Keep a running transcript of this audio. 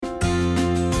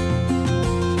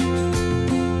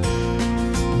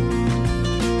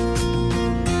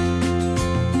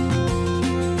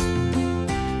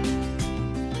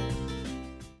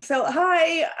So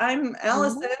hi, I'm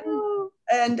Allison, Hello.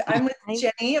 and I'm with Hi.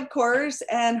 Jenny, of course,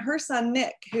 and her son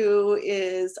Nick, who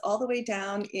is all the way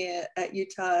down at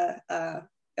Utah. I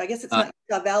guess it's Uh, not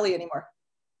Utah Valley anymore.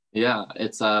 yeah,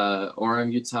 it's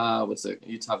Orem, Utah. What's it?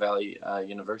 Utah Valley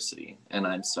University, and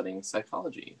I'm studying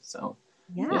psychology. So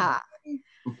yeah. Yeah.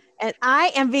 And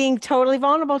I am being totally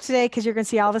vulnerable today because you're going to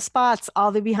see all the spots,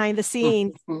 all the behind the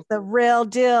scenes, the real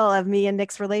deal of me and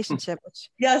Nick's relationship, which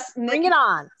Yes, bring Nick, it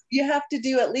on. you have to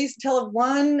do at least tell of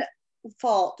one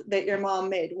fault that your mom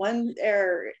made, one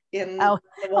error in. Oh,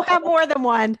 he'll have more than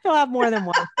one. He'll have more than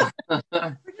one.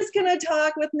 We're just going to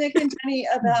talk with Nick and Jenny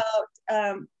about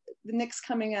the Nick's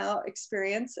coming out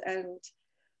experience and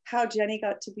how Jenny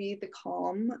got to be the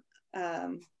calm,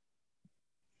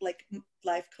 like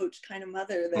life coach kind of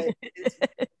mother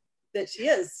that she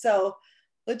is. So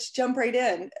let's jump right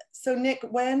in. So Nick,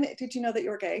 when did you know that you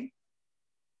were gay?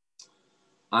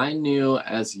 I knew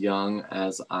as young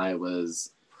as I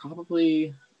was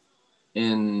probably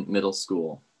in middle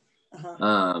school.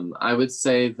 I would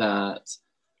say that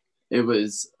it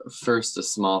was first a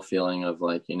small feeling of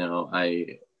like,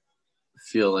 I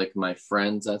feel like my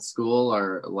friends at school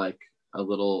are like a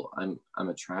little, I'm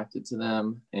attracted to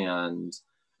them, and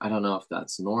I don't know if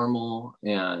that's normal.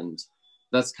 And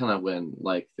that's kind of when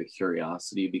like the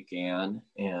curiosity began.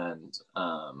 And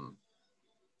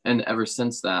ever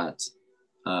since that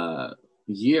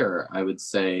year, I would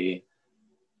say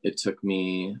it took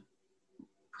me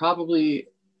probably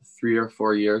 3 or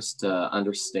 4 years to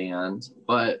understand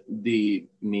what the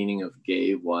meaning of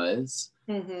gay was.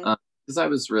 Because I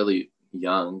was really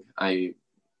young. That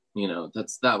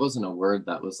wasn't a word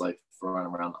that was like thrown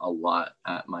around a lot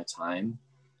at my time.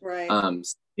 Right. Some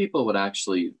people would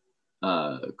actually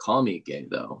call me gay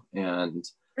though, and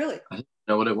really, I didn't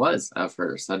know what it was at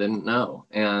first. I didn't know,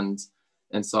 and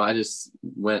so I just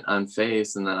went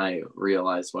unfazed, and then I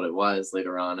realized what it was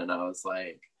later on, and I was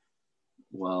like,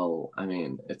 well, I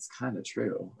mean, it's kind of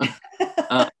true.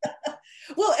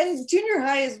 Well, and junior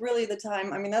high is really the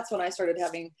time. I mean, that's when I started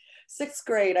having sixth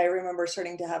grade. I remember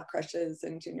starting to have crushes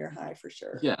in junior high for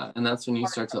sure. Yeah, and that's when you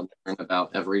start to learn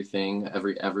about everything.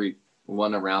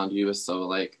 Everyone around you is so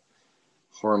like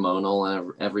hormonal,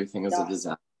 and everything is a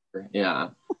disaster. Yeah.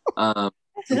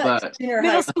 But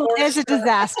middle school is a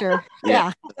disaster.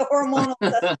 Yeah. The hormonal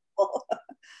festival.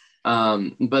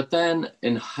 But then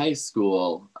in high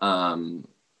school,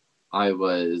 I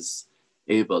was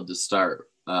able to start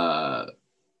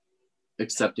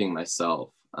accepting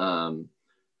myself.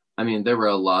 I mean, there were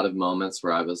a lot of moments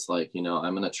where I was like, I'm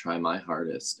going to try my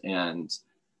hardest. And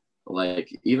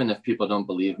like, even if people don't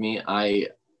believe me, I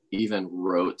even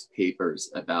wrote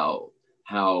papers about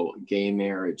how gay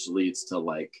marriage leads to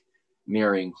like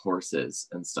marrying horses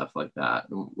and stuff like that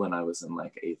when I was in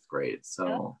like 8th grade.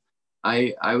 So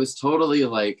I was totally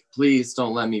like, please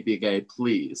don't let me be gay,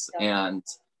 please. And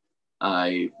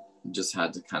I just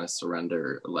had to kind of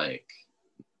surrender like,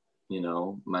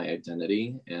 my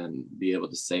identity and be able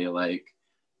to say like,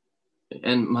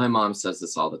 and my mom says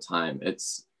this all the time,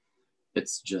 it's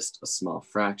just a small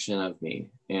fraction of me,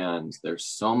 and there's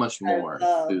so much more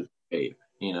to faith,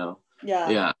 yeah.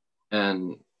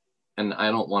 And I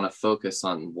don't want to focus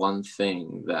on one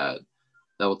thing that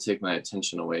will take my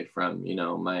attention away from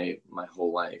my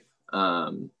whole life,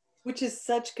 which is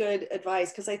such good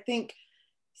advice, because I think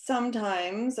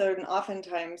sometimes or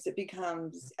oftentimes it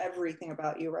becomes everything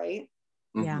about you, right?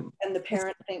 Yeah. And the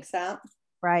parent thinks that,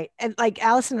 right. And like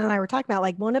Allison and I were talking about,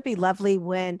 like, won't it be lovely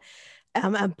when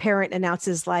a parent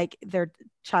announces like their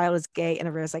child is gay and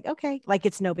everyone's like, okay, like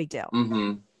it's no big deal.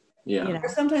 Yeah. Or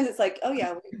sometimes it's like, oh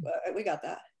yeah, we got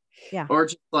that. Yeah. Or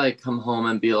just like come home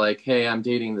and be like, hey, I'm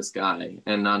dating this guy,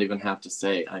 and not even have to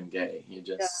say I'm gay. You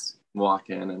just walk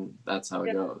in, and that's how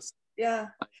it goes. Yeah.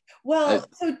 Well,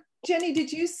 so Jenny,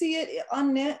 did you see it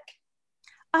on Nick?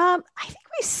 I think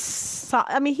we saw,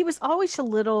 I mean, he was always a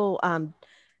little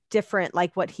different,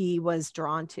 like what he was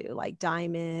drawn to, like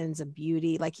diamonds and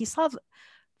beauty. Like he saw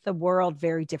the world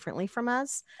very differently from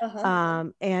us.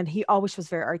 And he always was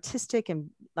very artistic, and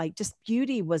like just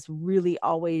beauty was really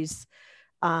always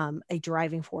a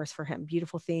driving force for him.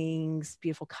 Beautiful things,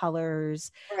 beautiful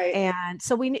colors. Right. And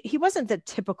so he wasn't the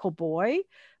typical boy,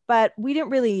 but we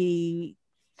didn't really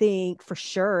think for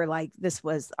sure like this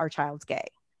was our child's gay.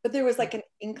 But there was like an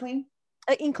inkling?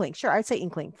 An inkling, sure. I'd say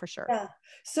inkling for sure. Yeah.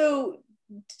 So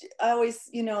I always,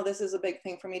 this is a big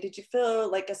thing for me. Did you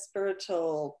feel like a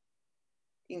spiritual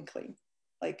inkling?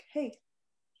 Like, hey,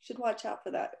 you should watch out for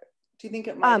that. Do you think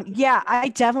it might? Yeah, I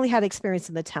definitely had experience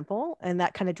in the temple, and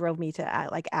that kind of drove me to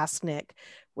like ask Nick,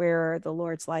 where the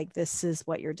Lord's like, this is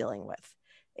what you're dealing with.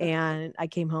 And I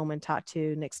came home and talked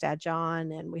to Nick's dad,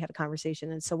 John, and we had a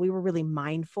conversation. And so we were really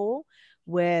mindful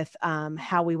with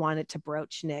how we wanted to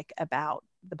broach Nick about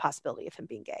the possibility of him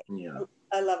being gay. Yeah.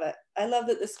 I love it. I love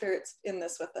that the Spirit's in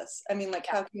this with us. I mean, like,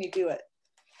 how can you do it?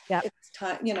 Yeah. It's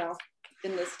time, you know,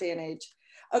 in this day and age.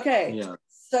 Okay. Yeah.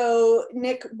 So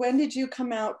Nick, when did you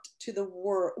come out to the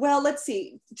world? Well, let's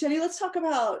see, Jenny, let's talk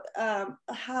about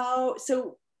how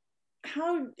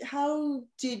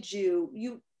did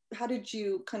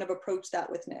you kind of approach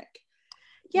that with Nick?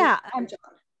 Yeah. John?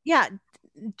 Yeah.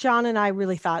 John and I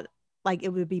really thought like it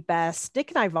would be best. Nick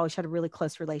and I have always had a really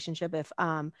close relationship. If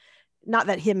not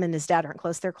that him and his dad aren't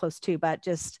close, they're close too, but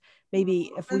just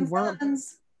maybe if we weren't,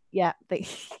 yeah,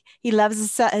 he loves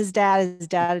his dad. His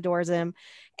dad adores him,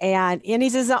 and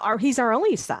he's our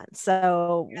only son.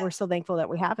 So we're so thankful that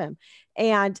we have him.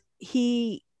 And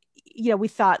he, we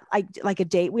thought like a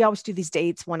date. We always do these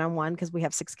dates one-on-one because we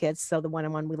have 6 kids. So the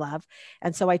one-on-one we love.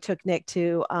 And so I took Nick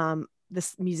to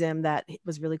this museum that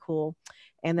was really cool.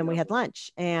 And then we had lunch,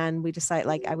 and we decided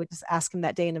like I would just ask him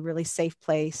that day in a really safe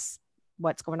place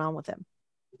what's going on with him.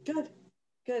 Good.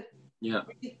 Yeah,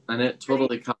 and it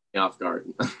totally caught me off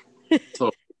guard.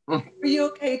 Totally. Were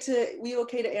you okay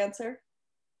to answer?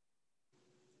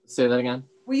 Say that again.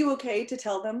 Were you okay to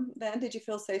tell them then? Did you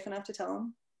feel safe enough to tell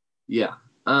them? Yeah,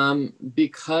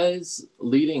 because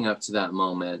leading up to that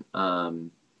moment, I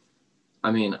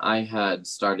mean, I had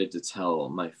started to tell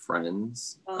my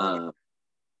friends.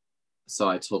 So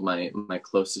I told my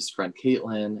closest friend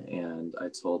Caitlin, and I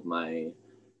told my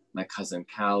cousin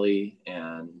Callie,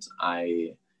 and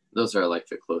those are like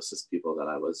the closest people that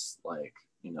I was like,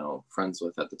 friends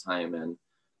with at the time, and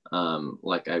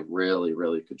like I really,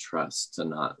 really could trust to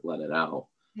not let it out.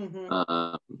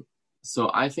 Mm-hmm.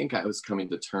 So I think I was coming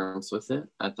to terms with it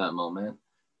at that moment,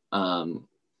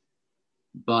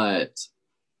 but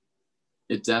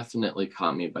it definitely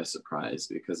caught me by surprise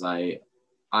because I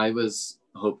was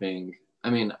hoping. I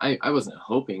mean, I wasn't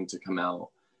hoping to come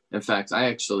out. In fact, I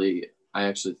actually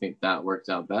think that worked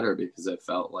out better because it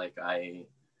felt like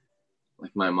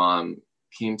my mom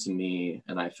came to me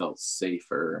and I felt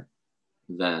safer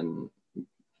than,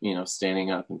 standing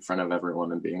up in front of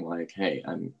everyone and being like, hey,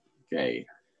 I'm gay.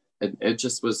 It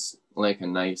just was like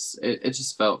it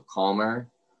just felt calmer.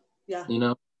 Yeah.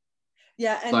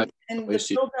 Yeah, and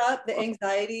the build up, the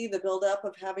anxiety, the build up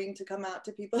of having to come out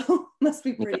to people must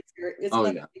be pretty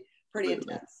pretty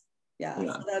intense. Yeah.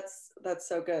 So that's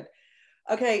so good.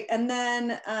 Okay, and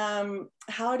then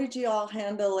how did you all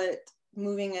handle it,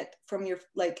 moving it from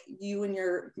you and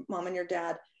your mom and your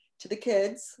dad to the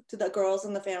kids, to the girls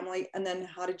in the family, and then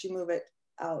how did you move it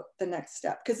out the next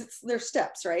step? Because there's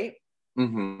steps, right?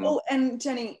 Mm-hmm. Oh, and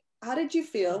Jenny, how did you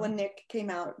feel when Nick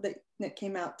came out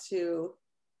to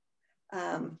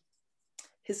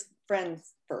his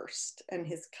friends first and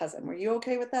his cousin? Were you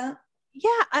okay with that?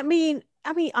 Yeah, I mean,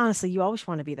 honestly, you always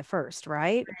want to be the first,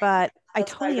 right? But I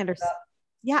totally understand.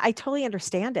 Yeah, I totally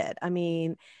understand it. I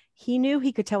mean, he knew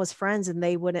he could tell his friends and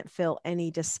they wouldn't feel any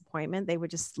disappointment. They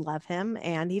would just love him.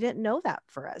 And he didn't know that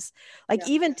for us.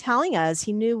 Even telling us,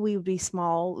 he knew we would be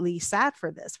smallly sad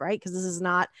for this, right? Because this is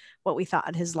not what we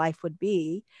thought his life would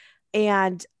be.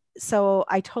 And so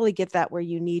I totally get that, where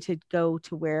you need to go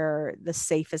to where the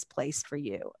safest place for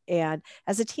you. And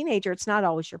as a teenager, it's not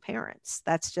always your parents.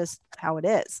 That's just how it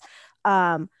is.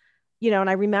 And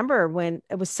I remember when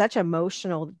it was such an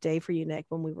emotional day for you, Nick,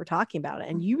 when we were talking about it,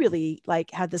 and you really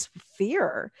had this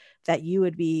fear that you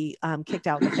would be kicked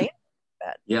out of the family.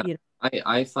 Yeah,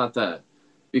 I thought that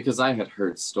because I had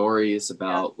heard stories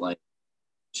about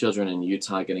children in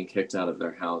Utah getting kicked out of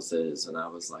their houses, and I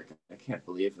was like, I can't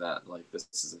believe that this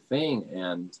is a thing.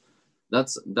 And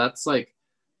that's I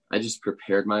just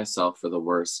prepared myself for the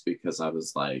worst because I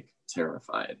was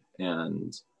terrified.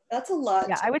 And that's a lot.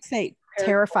 Yeah, I would say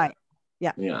terrified.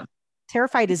 Yeah.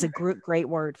 Terrified is a great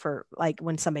word for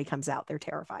when somebody comes out, they're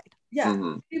terrified. Yeah.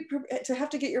 Mm-hmm. To have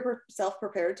to get yourself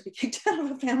prepared to be kicked out of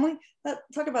a family,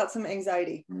 talk about some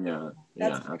anxiety. Yeah.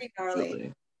 That's pretty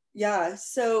gnarly. Yeah.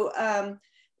 So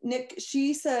Nick,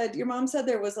 your mom said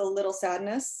there was a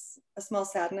small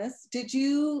sadness. Did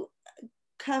you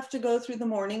have to go through the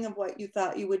mourning of what you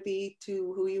thought you would be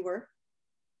to who you were?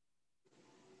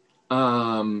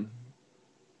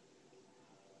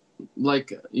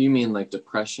 You mean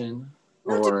depression?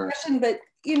 Not depression, but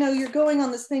you're going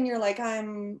on this thing. You're like,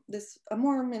 I'm a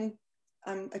Mormon.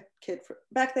 I'm a kid.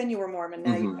 Back then you were Mormon.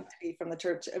 Now you have to be from the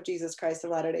Church of Jesus Christ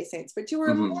of Latter-day Saints. But you were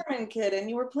a Mormon kid, and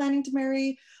you were planning to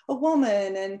marry a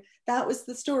woman, and that was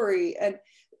the story. And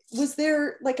was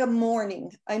there a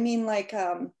mourning? I mean, I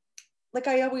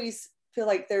always feel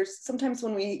like there's sometimes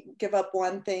when we give up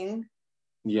one thing,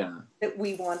 that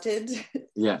we wanted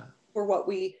yeah for what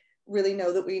we really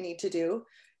know that we need to do,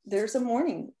 there's a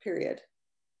mourning period.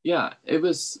 Yeah, it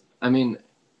was, I mean,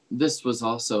 this was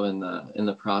also in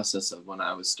the process of when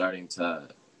I was starting to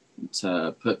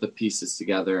put the pieces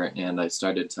together, and I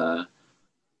started to,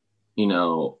 you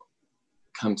know,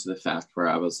 come to the fact where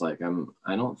I was like,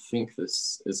 I don't think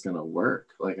this is gonna work.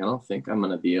 Like, I don't think I'm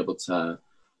gonna be able to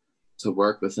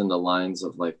work within the lines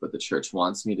of like what the church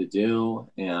wants me to do.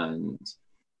 And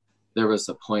there was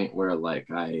a point where like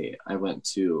I went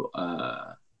to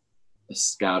a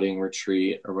scouting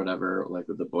retreat or whatever, like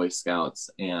with the Boy Scouts,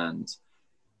 and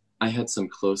I had some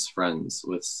close friends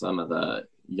with some of the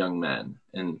young men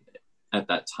and at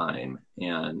that time.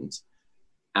 And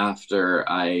after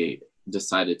I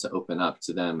decided to open up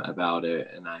to them about it,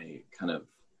 and I kind of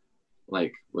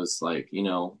like was like, you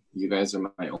know, you guys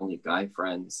are my only guy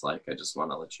friends, like I just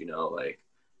want to let you know, like,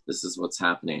 this is what's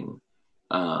happening.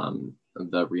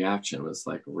 The reaction was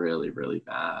like really, really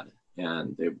bad.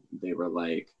 And they were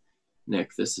like,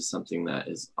 Nick, this is something that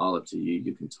is all up to you.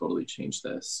 You can totally change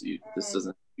this. This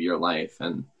doesn't be your life.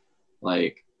 And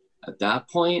like at that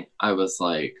point, I was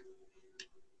like,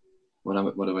 what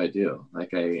do I do?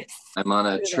 Like I'm on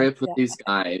a trip with these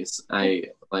guys. I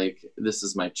like, this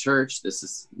is my church. This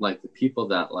is like the people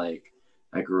that like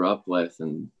I grew up with,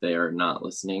 and they are not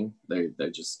listening. They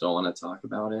just don't want to talk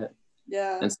about it.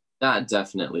 Yeah. And that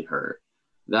definitely hurt.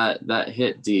 That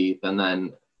hit deep. And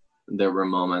then there were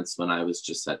moments when I was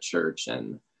just at church,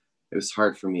 and it was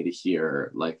hard for me to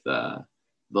hear like the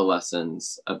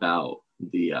lessons about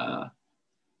the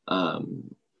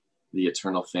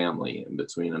eternal family in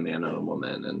between a man and a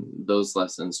woman. And those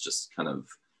lessons just kind of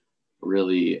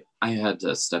really, I had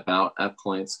to step out at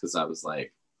points because I was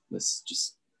like, this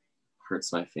just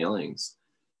hurts my feelings.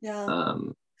 Yeah.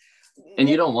 And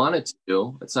you don't want it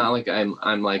to. It's not like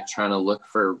I'm like trying to look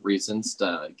for reasons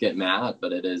to get mad,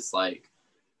 but it is like,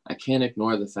 I can't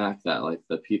ignore the fact that like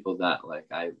the people that like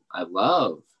I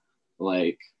love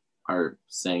like are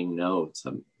saying no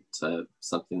to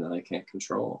something that I can't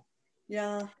control.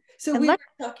 Yeah. So we were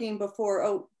talking before.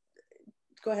 Oh,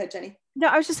 go ahead, Jenny. No,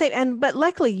 I was just saying, but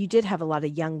luckily you did have a lot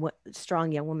of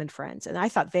strong young women friends, and I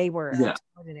thought they were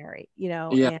extraordinary, you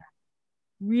know, and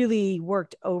really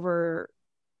worked over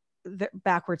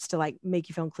backwards to like make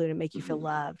you feel included, make you feel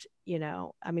loved, you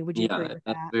know. I mean, would you agree with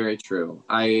that? That's very true.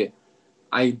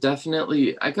 I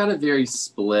definitely, I got a very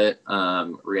split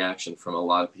reaction from a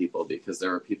lot of people, because there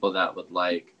were people that would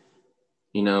like,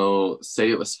 you know, say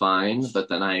it was fine, but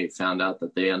then I found out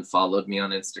that they unfollowed me on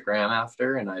Instagram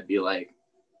after, and I'd be like,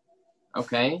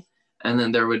 okay. And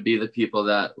then there would be the people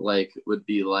that like would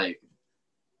be like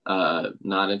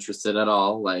not interested at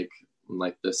all, like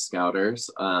the Scouters.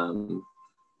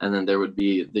 And then there would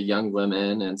be the young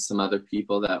women and some other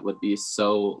people that would be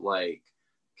so like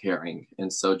caring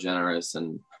and so generous,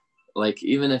 and like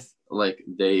even if like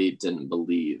they didn't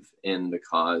believe in the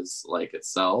cause like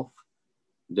itself,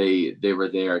 they were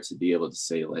there to be able to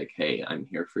say like, hey, I'm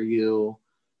here for you,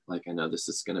 like I know this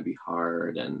is going to be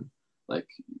hard, and like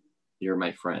you're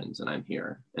my friend and I'm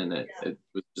here. And it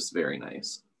was just very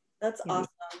nice. That's awesome.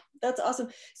 That's awesome.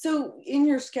 So in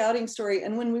your scouting story,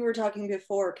 and when we were talking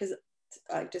before, because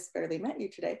I just barely met you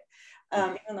today,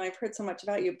 even though I've heard so much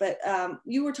about you, but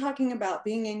you were talking about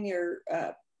being in your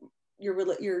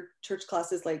church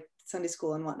classes like Sunday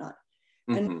school and whatnot,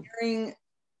 and hearing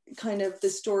kind of the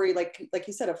story, like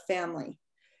you said, of family,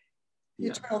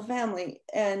 eternal family.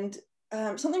 And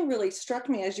something really struck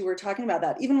me as you were talking about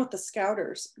that, even with the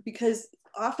Scouters, because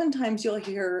oftentimes you'll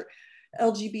hear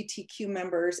LGBTQ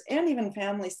members and even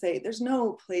families say, there's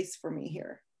no place for me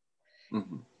here.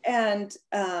 And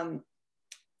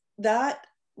that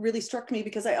really struck me,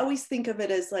 because I always think of it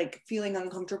as like feeling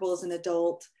uncomfortable as an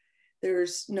adult.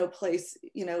 There's no place,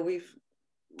 you know, we've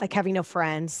like having no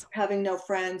friends,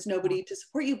 nobody to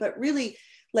support you. But really,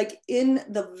 like in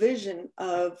the vision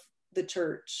of the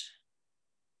church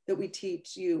that we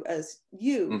teach you as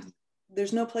youth,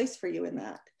 there's no place for you in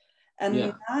that.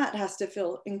 And that has to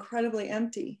feel incredibly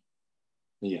empty.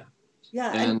 Yeah.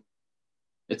 And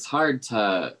it's hard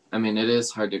to, I mean, it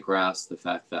is hard to grasp the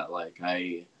fact that like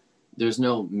there's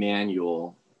no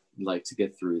manual like to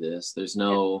get through this. There's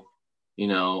no, you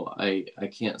know, I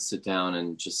can't sit down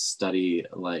and just study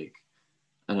like,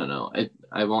 I don't know,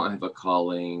 I won't have a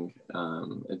calling.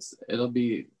 It'll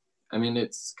be, I mean,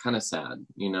 it's kind of sad,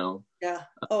 you know? Yeah.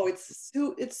 Oh, it's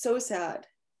so sad.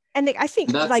 And I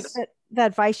think like the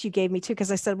advice you gave me too,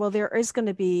 because I said, well, there is going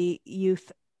to be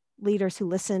youth leaders who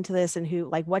listen to this and who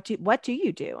like, what do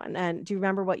you do? And do you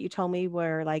remember what you told me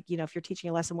where like, you know, if you're teaching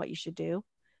a lesson, what you should do?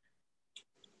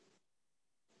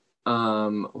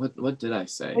 What did I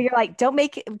say? Well, you're like, don't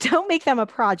make them a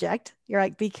project. You're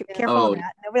like, be careful of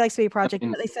that. Nobody likes to be a project.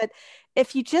 But they said,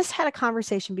 if you just had a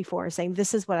conversation before saying,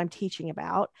 this is what I'm teaching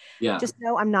about, just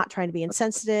know I'm not trying to be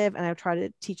insensitive, and I try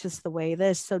to teach this the way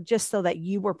this. So just so that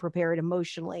you were prepared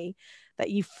emotionally, that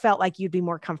you felt like you'd be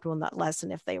more comfortable in that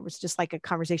lesson if there was just like a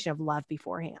conversation of love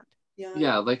beforehand.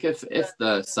 Yeah, like if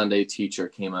the Sunday teacher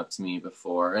came up to me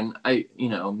before, and I,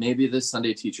 maybe the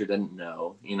Sunday teacher didn't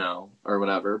know, or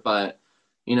whatever, but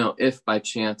if by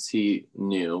chance he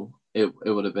knew, it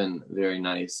would have been very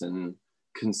nice and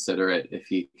considerate if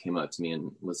he came up to me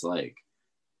and was like,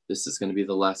 this is going to be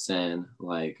the lesson,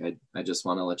 like I just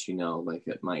want to let you know, like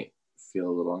it might feel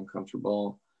a little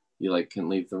uncomfortable, you like can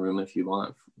leave the room if you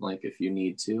want, like if you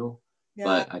need to,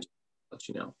 but I just let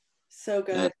you know. So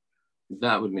good. And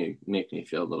that would make me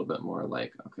feel a little bit more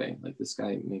like, okay, like this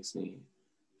guy makes me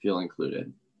feel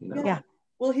included, Yeah.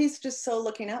 Well, he's just so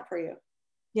looking out for you.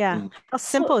 Yeah. How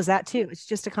simple is that too? It's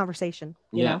just a conversation.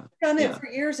 You know? We've done it for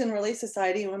years in Relief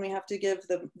Society when we have to give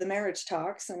the marriage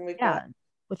talks, and we've got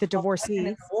with the divorcees in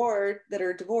the ward that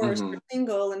are divorced or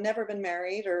single and never been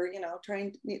married, or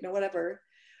trying, whatever.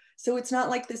 So it's not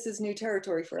like this is new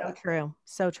territory for us.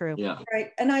 So true. Yeah.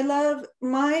 Right. And I love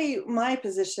my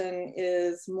position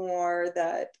is more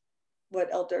that what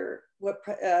Elder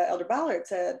Ballard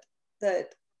said,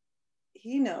 that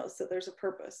he knows that there's a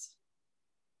purpose.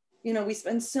 We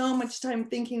spend so much time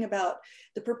thinking about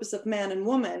the purpose of man and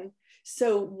woman.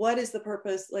 So what is the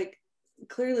purpose? Like,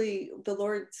 clearly the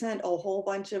Lord sent a whole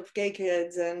bunch of gay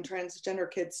kids and transgender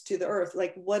kids to the earth.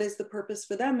 Like, what is the purpose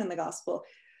for them in the gospel?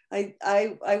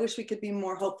 I wish we could be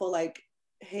more hopeful, like,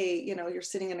 hey, you're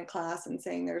sitting in a class and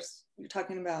saying you're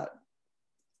talking about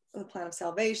the plan of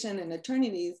salvation and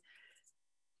eternities.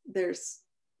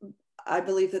 I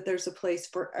believe that there's a place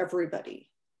for everybody.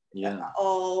 Yeah.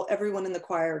 Everyone in the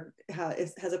choir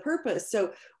has a purpose.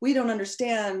 So we don't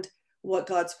understand what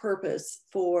God's purpose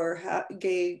for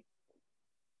gay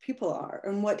people are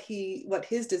and what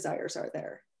his desires are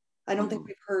there. I don't think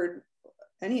we've heard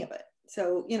any of it.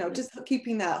 So, just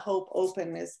keeping that hope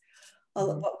open is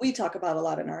what we talk about a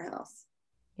lot in our house.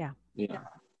 Yeah.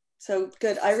 So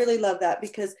good. I really love that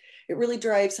because it really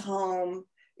drives home,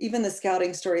 even the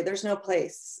scouting story. There's no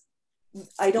place.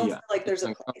 I don't feel like there's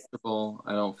a place.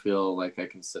 I don't feel like I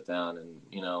can sit down and,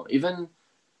 even,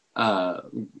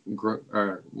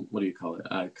 or what do you call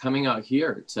it? Coming out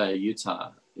here to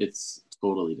Utah, it's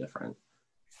totally different.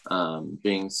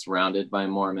 Being surrounded by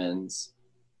Mormons,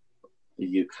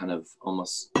 you kind of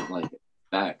almost like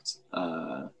expect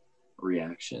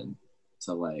reaction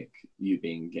to like you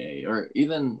being gay, or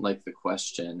even like the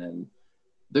question, and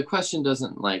the question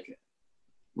doesn't like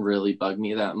really bug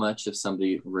me that much. If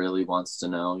somebody really wants to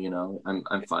know,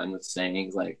 I'm fine with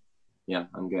saying like, yeah,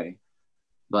 I'm gay.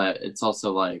 But it's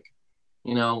also like,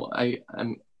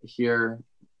 I'm here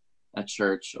at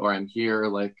church, or I'm here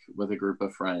like with a group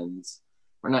of friends.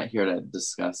 We're not here to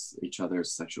discuss each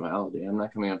other's sexuality. I'm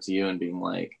not coming up to you and being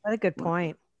like, what a good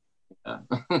point.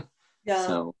 Yeah.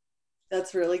 So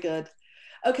that's really good.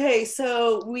 Okay,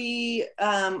 so we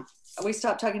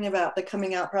stopped talking about the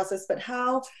coming out process, but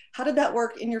how did that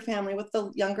work in your family with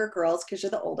the younger girls, because you're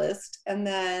the oldest? And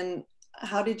then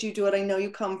how did you do it? I know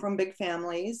you come from big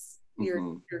families,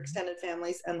 your extended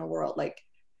families and the world. Like,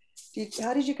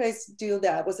 how did you guys do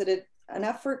that? Was it an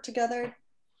effort together?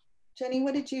 Jenny,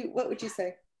 what would you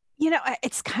say?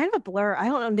 It's kind of a blur. I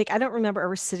don't know, Nick. I don't remember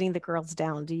ever sitting the girls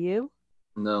down. Do you?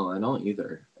 No, I don't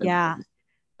either. Yeah.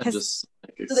 Just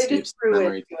like so they just grew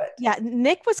into it. Yeah,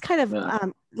 Nick was kind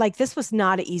of like, this was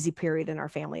not an easy period in our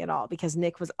family at all, because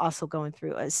Nick was also going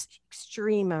through an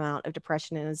extreme amount of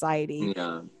depression and anxiety,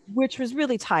 which was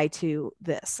really tied to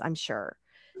this, I'm sure.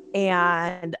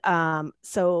 And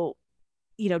so,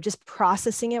 just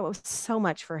processing it was so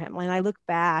much for him. When I look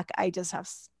back, I just have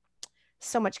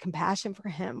so much compassion for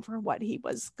him, for what he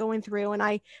was going through. And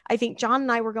I think John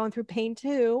and I were going through pain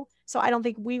too. So I don't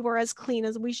think we were as clean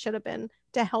as we should have been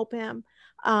to help him.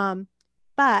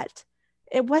 But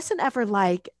it wasn't ever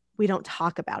like we don't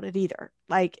talk about it either.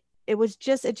 Like it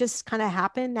just kind of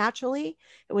happened naturally.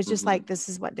 It was just like, this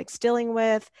is what Nick's dealing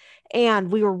with.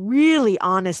 And we were really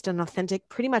honest and authentic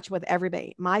pretty much with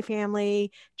everybody, my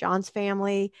family, John's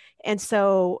family. And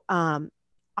so,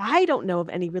 I don't know of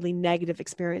any really negative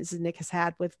experiences Nick has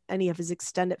had with any of his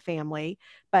extended family,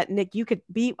 but Nick, you could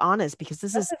be honest, because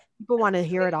people want to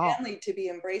hear it all. Family to be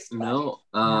embraced.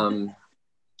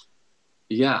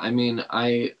 Yeah, I mean,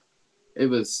 it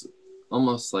was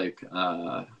almost like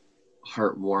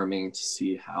heartwarming to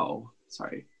see how,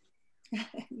 sorry.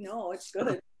 No, it's good.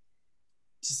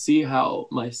 To see how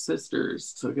my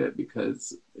sisters took it,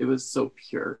 because it was so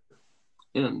pure.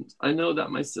 And I know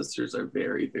that my sisters are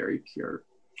very, very pure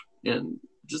and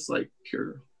just like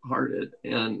pure hearted.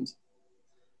 And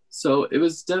so it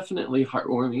was definitely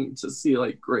heartwarming to see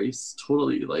like Grace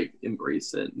totally like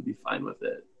embrace it and be fine with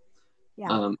it.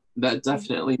 Yeah. That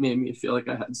definitely made me feel like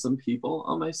I had some people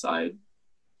on my side.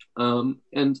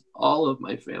 And all of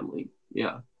my family.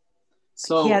 Yeah.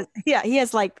 So he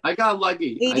has like I got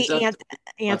lucky. 80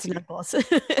 aunts and uncles.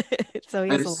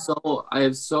 So I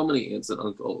have so many aunts and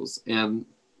uncles, and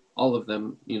all of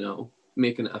them, you know,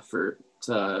 make an effort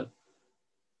to,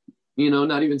 you know,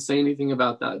 not even say anything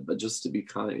about that, but just to be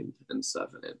kind and stuff.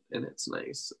 And it's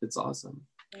nice. It's awesome.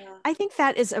 Yeah. I think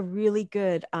that is a really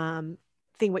good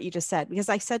thing what you just said, because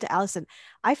I said to Allison,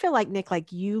 I feel like, Nick,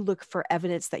 like you look for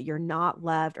evidence that you're not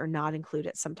loved or not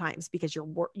included sometimes because you're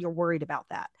worried about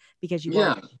that, because you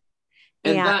are.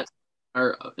 And that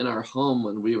in our home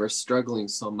when we were struggling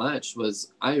so much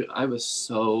was I was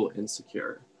so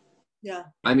insecure. Yeah.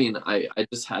 I mean, I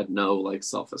just had no like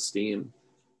self-esteem.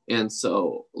 And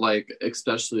so like,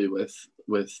 especially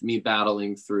with me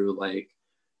battling through like,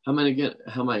 how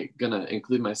am I gonna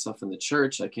include myself in the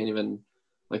church? I can't even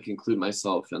like include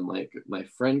myself in like my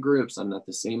friend groups. I'm not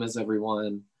the same as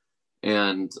everyone.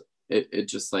 And it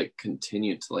just like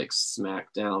continued to like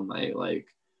smack down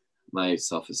my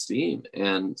self-esteem.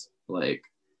 And like,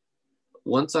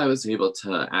 once I was able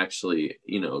to actually,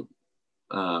 you know,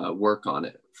 work on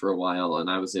it for a while, and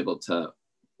I was able to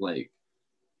like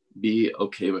be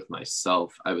okay with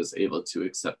myself, I was able to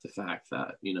accept the fact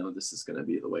that, you know, this is going to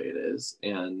be the way it is.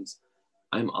 And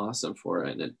I'm awesome for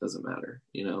it. And it doesn't matter,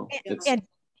 you know. And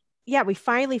yeah, we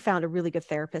finally found a really good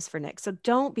therapist for Nick. So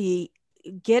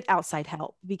get outside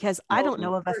help, because I don't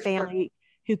know of a family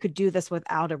who could do this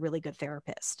without a really good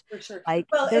therapist. For sure. Like,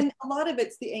 well, and a lot of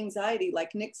it's the anxiety,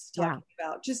 like Nick's talking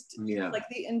about, just like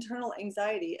the internal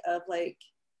anxiety of like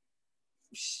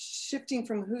shifting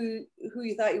from who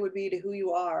you thought you would be to who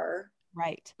you are.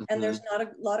 Right. And there's not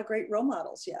a lot of great role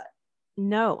models yet.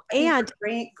 No. And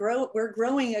we're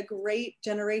growing a great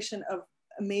generation of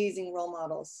amazing role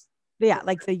models. Yeah,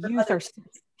 like the youth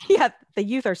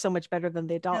are so much better than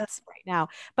the adults right now.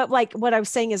 But like what I was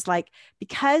saying is like,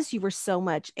 because you were so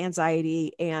much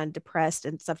anxiety and depressed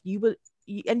and stuff,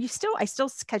 I still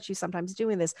catch you sometimes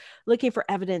doing this, looking for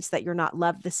evidence that you're not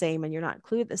loved the same and you're not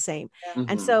included the same. Mm-hmm.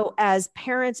 And so as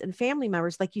parents and family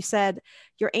members, like you said,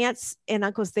 your aunts and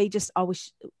uncles, they just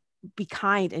always be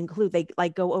kind and include, they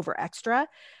like go over extra.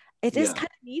 It is kind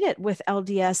of needed with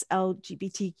LDS,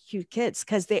 LGBTQ kids,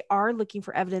 because they are looking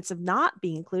for evidence of not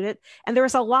being included. And there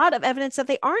is a lot of evidence that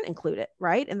they aren't included,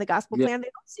 right? In the gospel plan,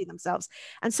 they don't see themselves.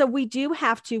 And so we do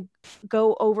have to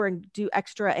go over and do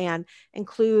extra and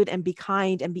include and be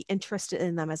kind and be interested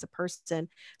in them as a person,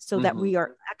 so that we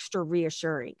are extra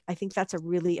reassuring. I think that's a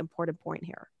really important point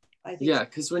here. Yeah,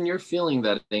 because when you're feeling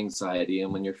that anxiety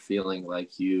and when you're feeling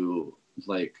like you're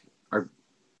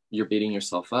beating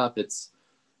yourself up,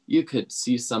 you could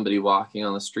see somebody walking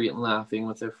on the street and laughing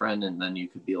with their friend, and then you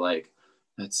could be like,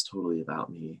 that's totally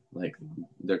about me. Like,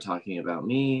 they're talking about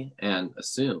me, and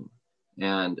assume.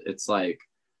 And it's like,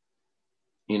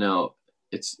 you know,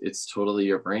 it's totally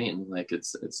your brain. Like,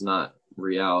 it's not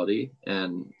reality.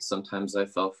 And sometimes I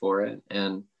fell for it.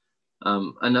 And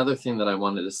another thing that I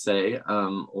wanted to say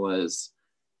was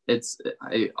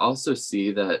I also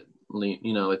see that,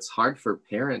 you know, it's hard for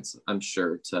parents, I'm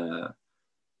sure,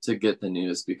 to get the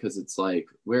news, because it's like,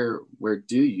 where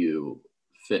do you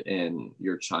fit in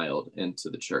your child into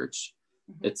the church?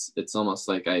 Mm-hmm. It's almost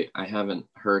like I haven't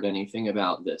heard anything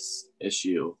about this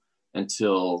issue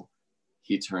until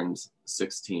he turned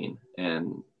 16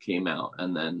 and came out,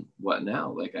 and then what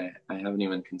now? Like I haven't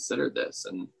even considered this.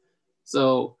 And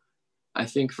so I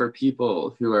think for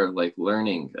people who are like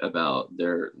learning about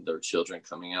their children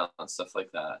coming out and stuff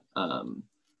like that,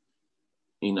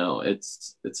 you know,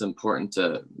 it's important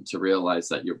to realize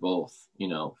that you're both, you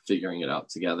know, figuring it out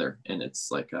together, and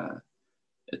it's like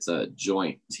it's a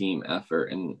joint team effort.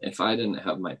 And if I didn't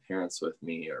have my parents with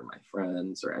me or my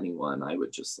friends or anyone, I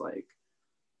would just like,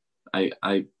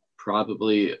 I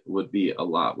probably would be a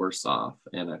lot worse off,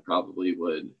 and I probably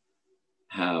would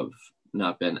have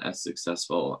not been as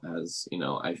successful as, you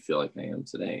know, I feel like I am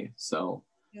today. So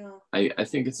I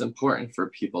think it's important for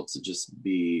people to just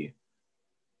be,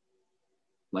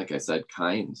 like I said,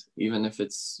 kind, even if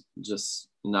it's just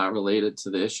not related to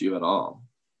the issue at all.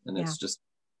 And it's just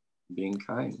being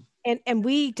kind. And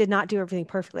we did not do everything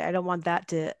perfectly. I don't want that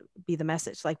to be the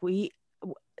message. Like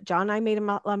John and I made a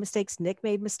lot of mistakes. Nick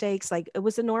made mistakes. Like, it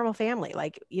was a normal family.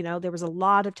 Like, you know, there was a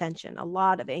lot of tension, a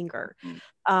lot of anger.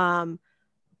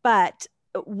 But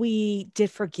we did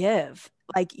forgive.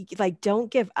 like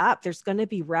don't give up. There's going to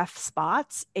be rough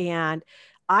spots. And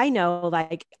I know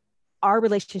like our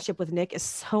relationship with Nick is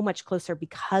so much closer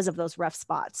because of those rough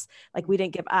spots. Like we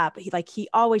didn't give up. He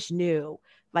always knew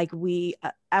like we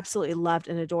absolutely loved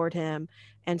and adored him.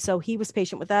 And so he was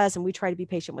patient with us and we try to be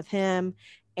patient with him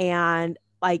and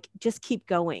like, just keep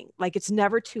going. Like it's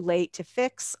never too late to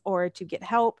fix or to get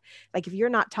help. Like if you're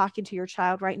not talking to your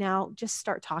child right now, just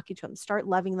start talking to them, start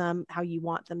loving them how you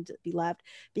want them to be loved,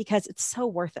 because it's so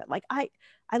worth it. Like I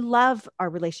love our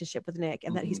relationship with Nick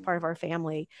and that he's part of our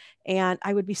family. And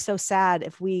I would be so sad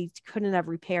if we couldn't have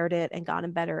repaired it and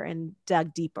gotten better and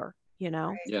dug deeper, you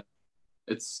know? Yeah.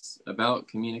 It's about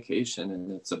communication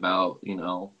and it's about, you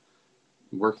know,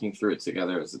 working through it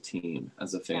together as a team,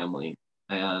 as a family.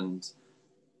 And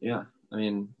yeah, I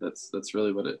mean, that's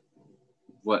really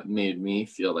what made me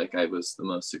feel like I was the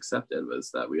most accepted,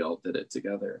 was that we all did it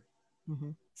together. Mm-hmm.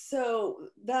 So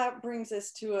that brings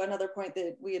us to another point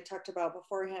that we had talked about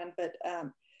beforehand, but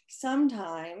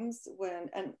sometimes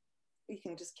and you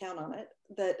can just count on it,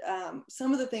 that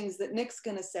some of the things that Nick's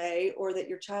going to say or that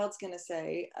your child's going to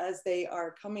say as they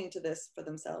are coming to this for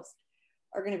themselves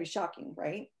are going to be shocking,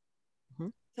 right? Mm-hmm.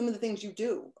 Some of the things you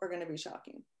do are going to be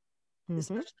shocking, mm-hmm.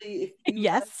 especially if you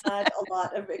have had a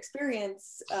lot of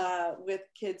experience with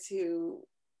kids who,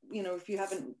 you know, if you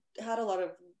haven't had a lot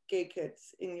of gay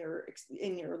kids in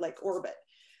your like orbit.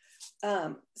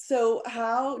 So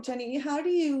Jenny, how do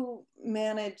you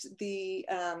manage the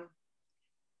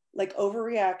like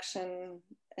overreaction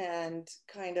and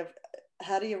kind of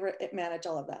how do you manage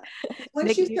all of that?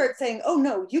 Once you start saying, oh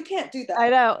no, you can't do that. I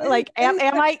know, like am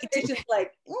I like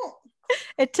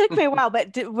it took me a while,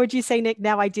 but would you say, Nick,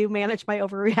 now I do manage my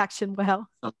overreaction well?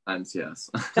 Sometimes, yes.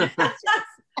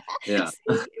 Yeah.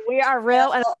 We are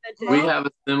real and authentic. We have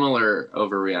a similar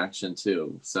overreaction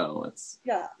too. So it's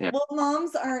well,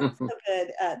 moms aren't so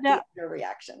good at the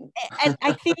overreaction. And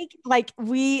I think like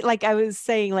I was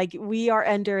saying, like we are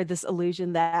under this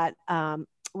illusion that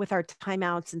with our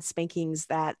timeouts and spankings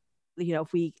that, you know,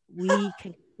 if we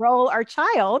control our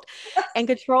child and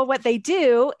control what they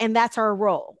do, and that's our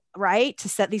role, right? To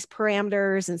set these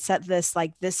parameters and set this,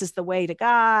 like, this is the way to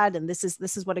God. And this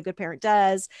is what a good parent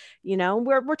does. You know,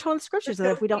 we're told in the scriptures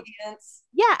that if we don't,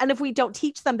 and if we don't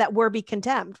teach them that, we're be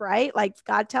condemned, right? Like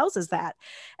God tells us that.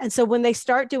 And so when they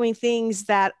start doing things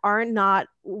that are not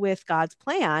with God's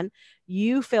plan,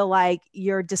 you feel like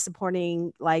you're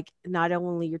disappointing, like not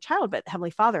only your child, but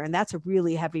Heavenly Father. And that's a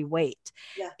really heavy weight.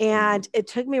 Yeah. And it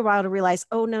took me a while to realize,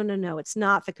 oh, no, it's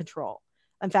not the control.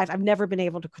 In fact, I've never been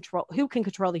able to control. Who can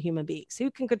control the human beings?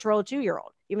 Who can control a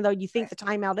 2-year-old? Even though you think the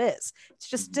timeout is, it's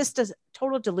just a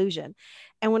total delusion.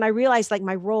 And when I realized like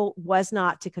my role was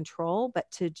not to control, but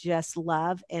to just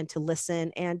love and to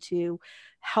listen and to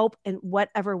help in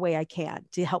whatever way I can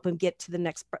to help him get to the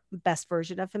next best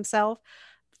version of himself,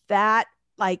 that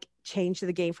like changed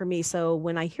the game for me. So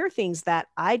when I hear things that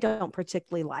I don't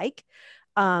particularly like,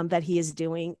 that he is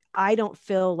doing, I don't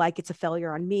feel like it's a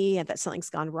failure on me and that something's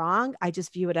gone wrong. I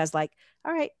just view it as like,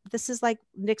 all right, this is like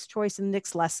Nick's choice and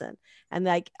Nick's lesson. And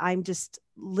like, I'm just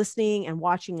listening and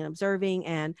watching and observing.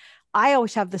 And I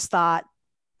always have this thought,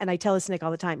 and I tell this to Nick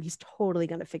all the time, he's totally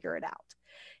going to figure it out.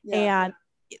 Yeah. And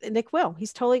Nick will.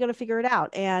 He's totally going to figure it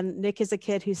out. And Nick is a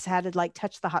kid who's had to like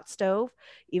touch the hot stove.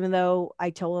 Even though I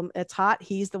told him it's hot,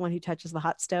 he's the one who touches the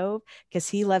hot stove because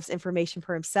he loves information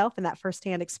for himself and that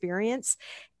firsthand experience.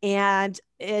 And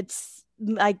it's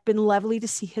like been lovely to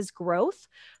see his growth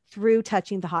through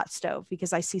touching the hot stove,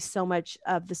 because I see so much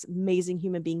of this amazing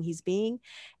human being he's being.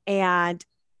 And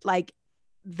like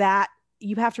that,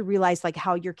 you have to realize like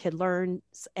how your kid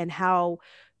learns and how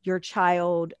your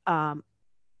child,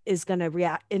 is going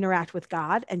to interact with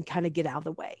God and kind of get out of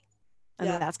the way. And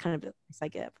that's kind of the advice I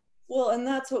give. Well, and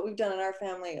that's what we've done in our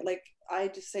family. Like I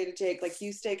just say to Jake, like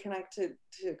you stay connected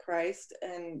to Christ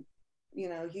and, you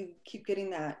know, you keep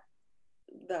getting that,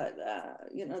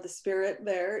 you know, the spirit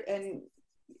there and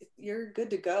you're good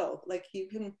to go. Like you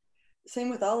can, same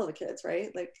with all of the kids,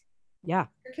 right? Like, yeah,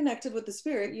 you're connected with the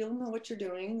spirit. You'll know what you're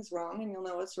doing is wrong and you'll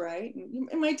know what's right. And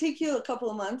it might take you a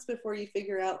couple of months before you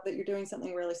figure out that you're doing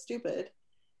something really stupid.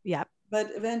 Yeah.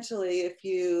 But eventually, if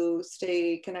you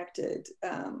stay connected,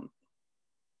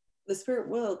 the spirit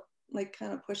will like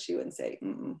kind of push you and say,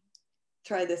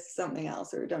 try this something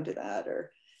else, or don't do that.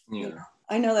 Or, you know,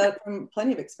 I know that from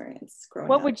plenty of experience growing up.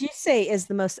 What would you say is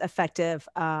the most effective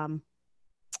when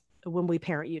we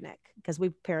parent you, Nick? Because we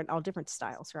parent all different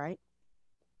styles, right?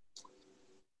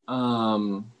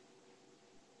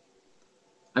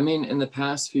 I mean, in the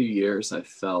past few years, I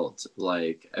felt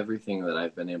like everything that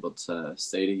I've been able to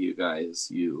say to you guys,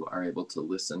 you are able to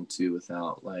listen to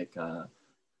without like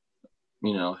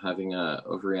you know, having a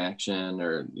overreaction,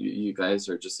 or you guys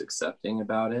are just accepting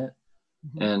about it.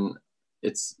 Mm-hmm. And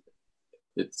it's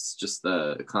just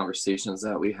the conversations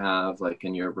that we have, like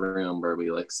in your room, where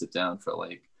we like sit down for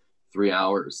like 3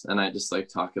 hours, and I just like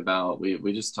talk about,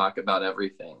 we just talk about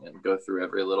everything and go through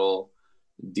every little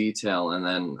detail, and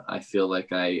then I feel like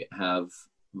I have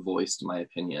voiced my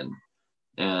opinion,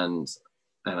 and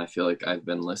I feel like I've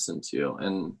been listened to.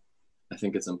 And I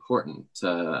think it's important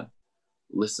to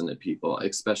listen to people,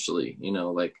 especially, you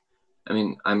know, like, I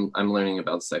mean, I'm learning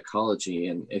about psychology,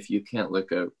 and if you can't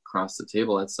look across the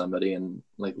table at somebody and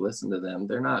like listen to them,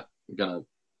 they're not gonna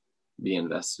be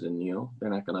invested in you. They're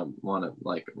not gonna want to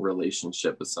like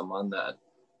relationship with someone that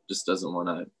just doesn't want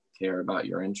to care about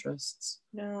your interests.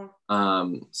 No.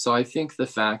 So I think the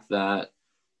fact that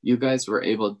you guys were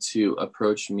able to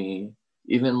approach me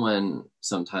even when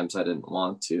sometimes I didn't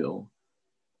want to,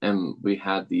 and we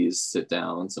had these sit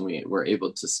downs and we were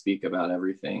able to speak about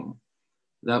everything,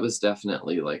 that was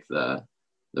definitely like the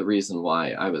reason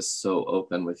why I was so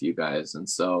open with you guys. And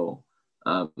so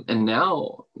and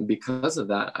now because of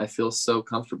that, I feel so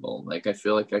comfortable. Like I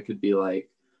feel like I could be like,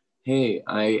 hey,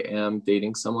 I am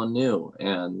dating someone new,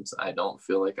 and I don't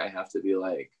feel like I have to be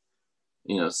like,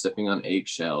 you know, sipping on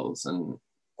eggshells and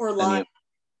or lying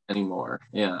anymore.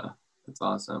 Yeah, it's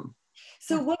awesome.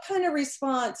 So what kind of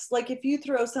response, like if you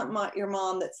throw something at your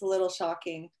mom that's a little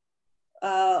shocking,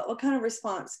 what kind of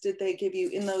response did they give you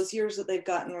in those years that they've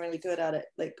gotten really good at it?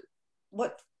 Like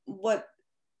what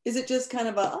is it, just kind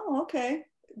of a, oh, okay,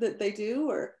 that they do?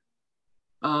 Or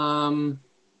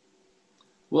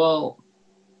well,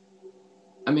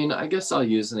 I mean, I guess I'll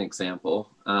use an example.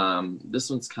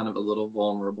 This one's kind of a little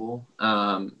vulnerable,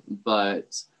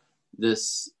 but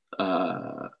this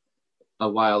a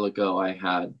while ago I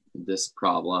had this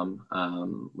problem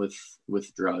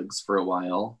with drugs for a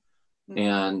while,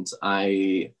 and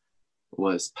I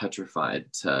was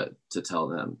petrified to tell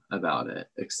them about it,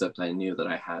 except I knew that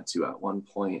I had to at one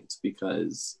point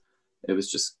because it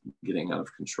was just getting out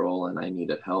of control and I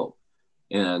needed help.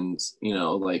 And, you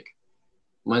know, like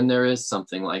when there is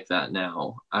something like that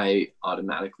now, I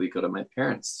automatically go to my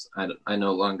parents. I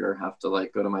no longer have to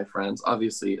like go to my friends.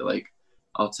 Obviously, like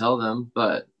I'll tell them,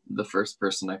 but the first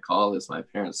person I call is my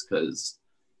parents, because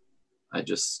I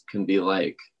just can be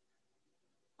like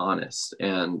honest.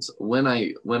 And when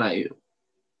I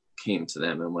came to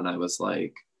them and when I was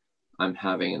like, I'm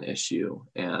having an issue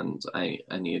and I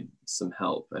need some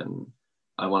help and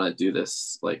I want to do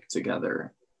this like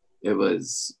together, it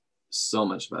was so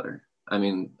much better. I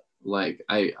mean, like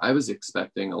I was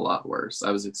expecting a lot worse.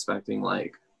 I was expecting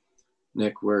like,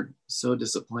 Nick, we're so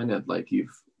disappointed. Like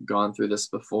you've gone through this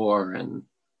before, and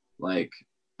like,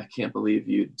 I can't believe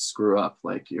you'd screw up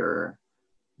like your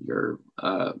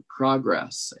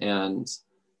progress. And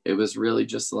it was really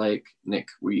just like, Nick,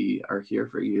 we are here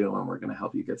for you and we're going to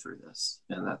help you get through this.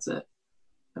 And that's it.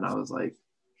 And I was like,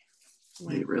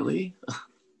 wait, really?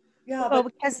 Yeah. Well,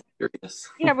 because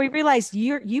yeah, we realized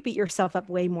you beat yourself up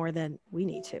way more than we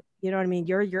need to. You know what I mean?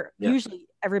 You're usually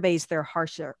everybody's their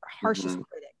harshest critic.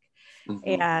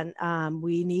 And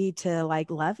we need to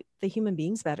like love the human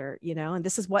beings better, you know. And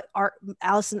this is what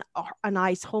Allison and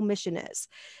I's whole mission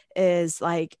is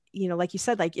like, you know, like you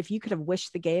said, like if you could have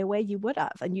wished the gay away, you would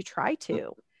have, and you try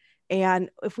to. And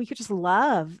if we could just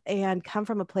love and come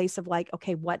from a place of like,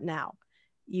 okay, what now?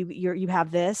 You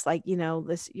have this, like, you know,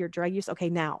 this, your drug use. Okay,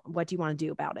 now what do you want to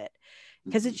do about it?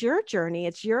 Because it's your journey,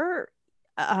 it's your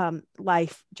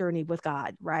life journey with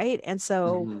God, right? And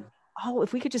so oh,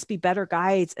 if we could just be better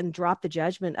guides and drop the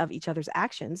judgment of each other's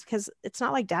actions, because it's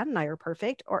not like Dad and I are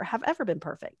perfect or have ever been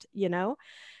perfect, you know?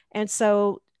 And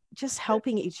so just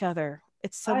helping each other,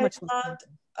 it's so much.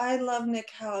 I love, Nick,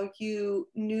 how you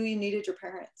knew you needed your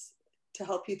parents to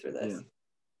help you through this.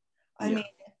 I mean,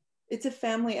 it's a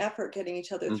family effort getting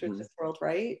each other through this world,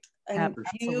 right? And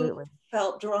you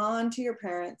felt drawn to your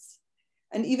parents.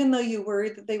 And even though you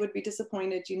worried that they would be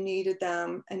disappointed, you needed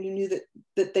them and you knew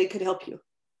that they could help you.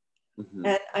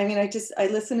 And I mean, I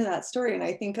listen to that story and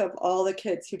I think of all the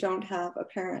kids who don't have a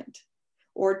parent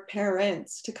or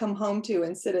parents to come home to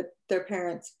and sit at their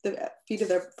parents, the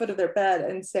foot of their bed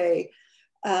and say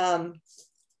how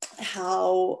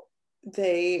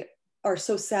they are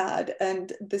so sad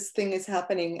and this thing is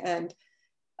happening. And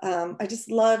I just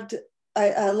loved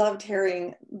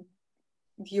hearing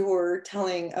your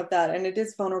telling of that. And it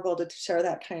is vulnerable to share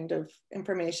that kind of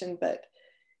information, but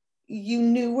you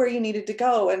knew where you needed to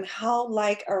go. And how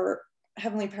like our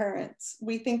heavenly parents,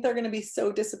 we think they're going to be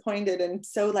so disappointed and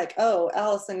so like, oh,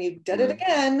 Allison, you did it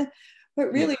again.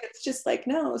 But really it's just like,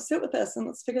 no, sit with us and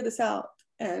let's figure this out.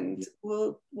 and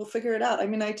we'll figure it out. I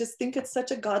mean, I just think it's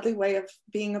such a godly way of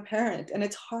being a parent, and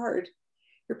it's hard.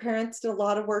 Your parents did a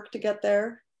lot of work to get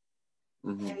there.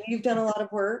 Mm-hmm. And you've done a lot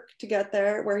of work to get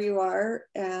there where you are.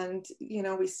 And, you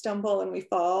know, we stumble and we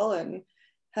fall, and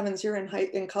heavens, you're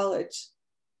in college.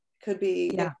 Could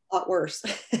be a lot worse.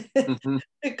 Mm-hmm.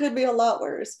 It could be a lot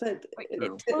worse, but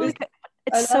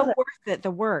it's so worth it,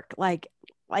 the work. Like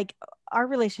our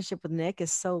relationship with Nick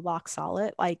is so rock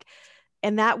solid. Like,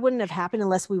 and that wouldn't have happened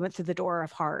unless we went through the door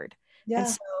of hard. Yeah. And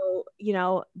so, you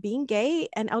know, being gay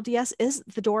and LDS is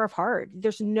the door of hard.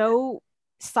 There's no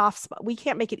soft spot. We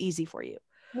can't make it easy for you.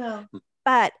 No.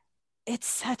 But it's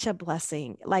such a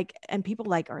blessing. Like, and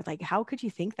people are like, how could you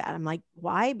think that? I'm like,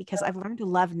 why? Because I've learned to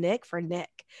love Nick for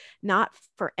Nick, not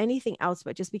for anything else,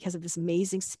 but just because of this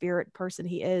amazing spirit person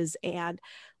he is. And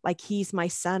like, he's my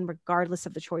son, regardless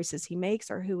of the choices he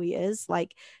makes or who he is.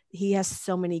 Like, he has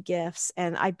so many gifts,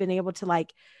 and I've been able to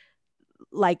like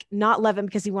not love him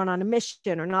because he went on a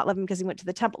mission, or not love him because he went to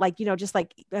the temple, like, you know, just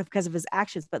like because of his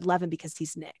actions, but love him because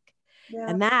he's Nick. Yeah.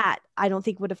 And that I don't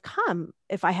think would have come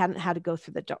if I hadn't had to go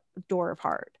through the door of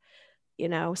hard, you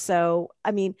know? So,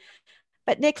 I mean,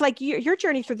 but Nick, like your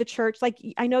journey through the church, like,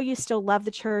 I know you still love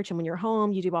the church, and when you're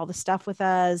home, you do all the stuff with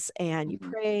us and you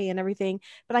pray and everything.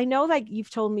 But I know, like you've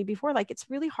told me before, like it's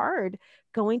really hard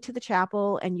going to the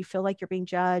chapel and you feel like you're being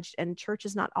judged, and church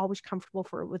is not always comfortable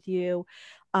with you.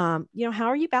 You know, how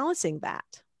are you balancing that?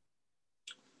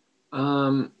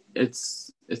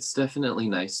 It's definitely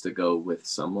nice to go with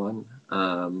someone.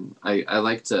 I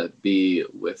like to be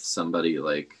with somebody,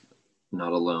 like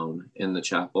not alone in the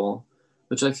chapel,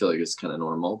 which I feel like is kind of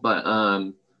normal. But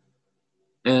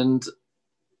and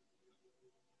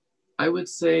I would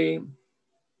say,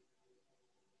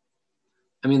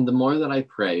 I mean, the more that I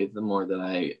pray, the more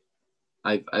that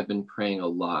I've been praying a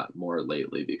lot more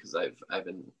lately, because I've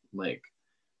been like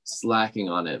slacking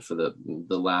on it for the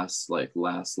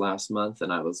last month,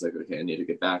 and I was like, okay, I need to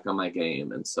get back on my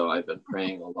game. And so I've been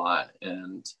praying a lot,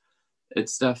 and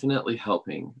it's definitely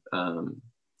helping.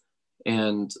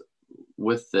 And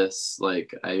with this,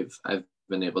 like I've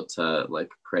been able to like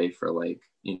pray for, like,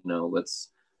 you know, let's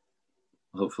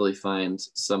hopefully find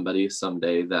somebody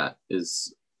someday that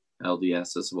is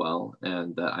LDS as well,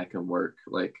 and that I can work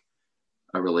like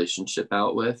a relationship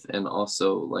out with, and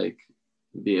also like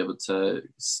be able to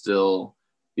still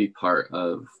be part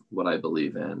of what I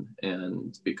believe in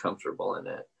and be comfortable in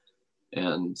it.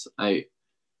 And I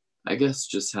guess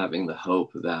just having the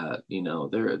hope that, you know,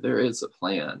 there is a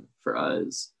plan for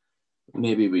us.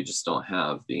 Maybe we just don't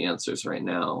have the answers right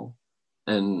now.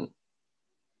 And,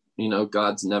 you know,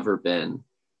 God's never been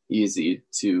easy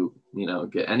to, you know,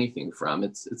 get anything from.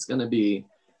 It's going to be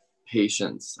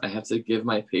patience. I have to give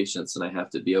my patience, and I have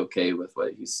to be okay with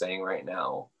what he's saying right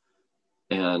now.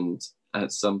 And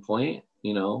at some point,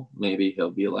 you know, maybe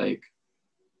he'll be like,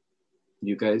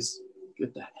 you guys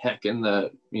get the heck in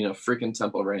the, you know, freaking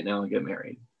temple right now and get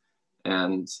married.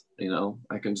 And, you know,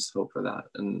 I can just hope for that.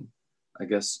 And I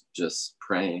guess just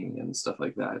praying and stuff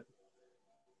like that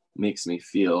makes me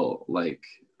feel like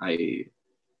I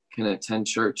can attend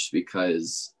church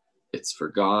because it's for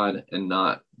God, and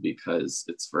not because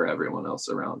it's for everyone else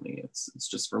around me. It's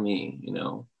just for me, you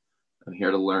know. I'm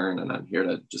here to learn, and I'm here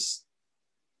to just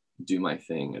do my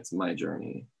thing. It's my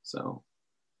journey. So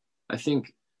I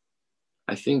think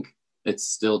it's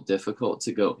still difficult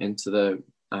to go into the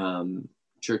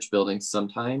church building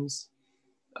sometimes,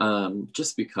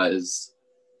 just because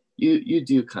you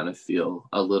do kind of feel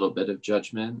a little bit of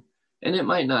judgment, and it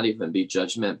might not even be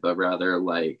judgment, but rather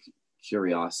like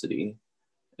curiosity.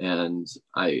 And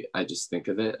I just think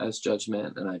of it as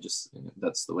judgment, and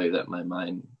that's the way that my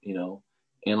mind, you know,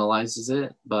 analyzes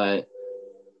it. But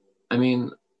I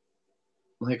mean,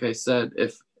 like I said,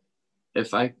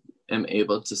 if I am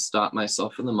able to stop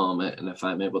myself in the moment, and if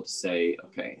I'm able to say,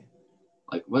 okay,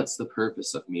 like, what's the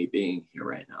purpose of me being here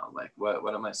right now? Like,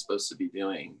 what am I supposed to be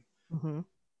doing? Mm-hmm.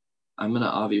 I'm going to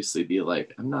obviously be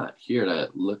like, I'm not here to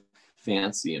look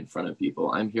fancy in front of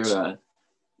people. I'm here to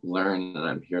learn, and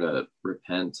I'm here to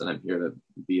repent, and I'm here to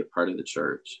be a part of the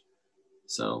church.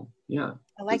 So, yeah.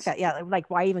 I like that. Yeah. Like,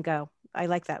 why even go? I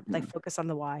like that. Like, focus on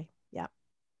the why. Yeah.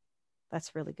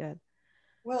 That's really good.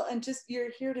 Well, and just, you're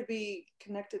here to be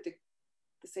connected to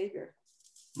the Savior.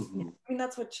 Mm-hmm. I mean,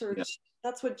 that's what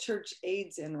church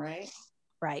aids in, right?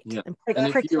 Right. Yeah.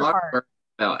 And if you are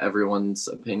about everyone's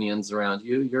opinions around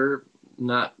you, you're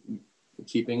not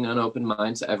keeping an open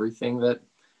mind to everything that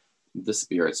the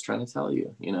Spirit's trying to tell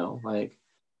you, you know. Like,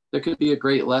 there could be a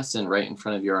great lesson right in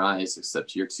front of your eyes,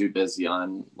 except you're too busy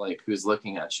on like who's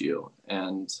looking at you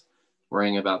and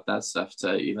worrying about that stuff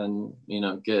to even, you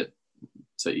know, get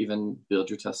even build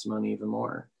your testimony even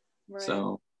more. Right.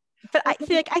 So but I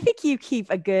think you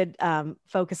keep a good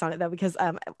focus on it though, because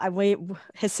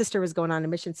his sister was going on a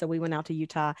mission, so we went out to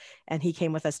Utah, and he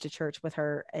came with us to church with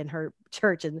her in her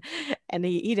church, and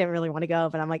he didn't really want to go,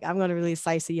 but I'm like, I'm going to release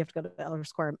Sice, so you have to go to Elder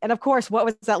Square. And of course, what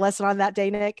was that lesson on that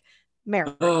day, Nick?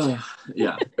 Marriage.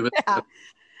 Yeah. Yeah.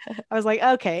 I was like,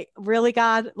 okay, really,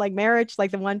 God, like marriage,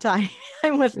 like the one time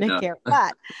I'm with Nick here.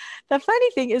 But the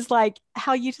funny thing is like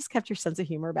how you just kept your sense of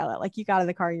humor about it. Like you got in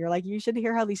the car and you're like, you should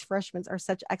hear how these freshmen are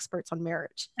such experts on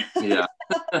marriage. Yeah.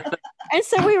 And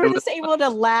so we were just able to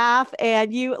laugh,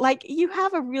 and you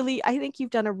have I think you've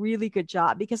done a really good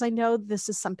job, because I know this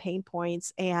is some pain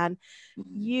points, and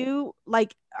you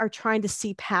like are trying to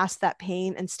see past that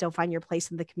pain and still find your place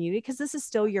in the community, because this is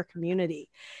still your community.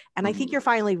 And I think you're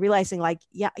finally realizing like,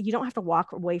 yeah, you don't have to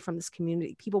walk away from this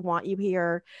community. People want you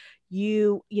here.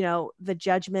 You know, the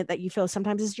judgment that you feel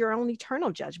sometimes is your own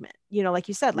eternal judgment, you know, like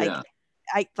you said, like,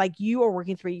 you are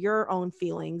working through your own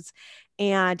feelings,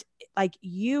 and like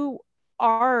you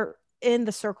are in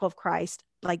the circle of Christ,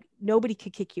 like nobody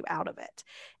could kick you out of it.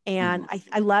 And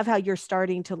I love how you're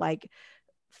starting to like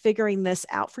figuring this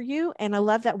out for you. And I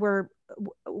love that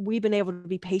we've been able to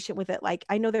be patient with it. Like,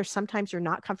 I know there's sometimes you're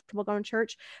not comfortable going to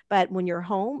church, but when you're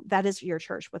home, that is your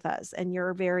church with us. And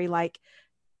you're very like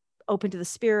open to the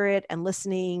Spirit and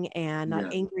listening and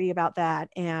not angry about that.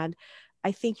 And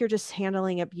I think you're just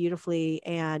handling it beautifully.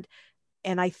 And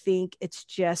I think it's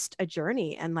just a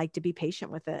journey, and like to be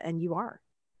patient with it. And you are.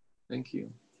 Thank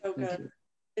you. So good.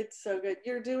 It's so good.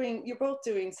 You're both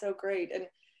doing so great.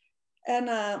 And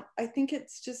I think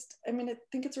it's just, I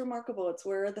think it's remarkable. It's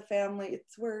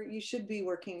where you should be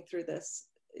working through this,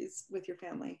 is with your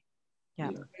family. Yeah.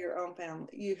 Your own family.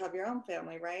 You have your own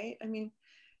family, right? I mean,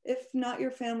 if not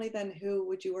your family, then who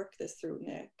would you work this through,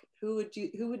 Nick? Who would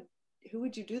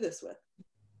you do this with?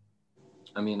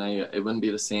 I mean, it wouldn't be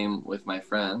the same with my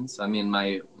friends. I mean,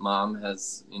 my mom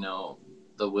has, you know,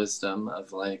 the wisdom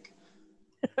of like,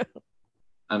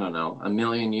 I don't know, a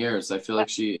million years. I feel like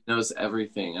she knows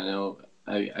everything. I know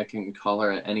I can call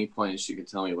her at any point and she can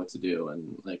tell me what to do.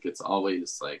 And like, it's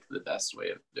always like the best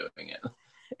way of doing it.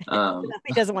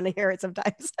 He doesn't want to hear it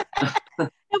sometimes. No,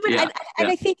 but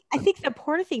I think the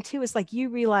important thing too is like you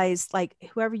realize like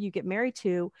whoever you get married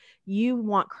to, you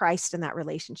want Christ in that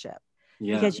relationship.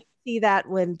 Yeah. Because you see that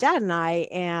when Dad and I,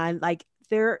 and like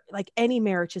they're like any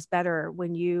marriage is better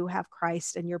when you have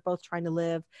Christ and you're both trying to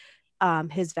live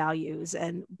his values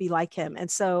and be like him. And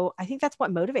so I think that's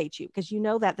what motivates you, because you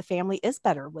know that the family is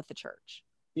better with the church.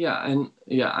 Yeah. And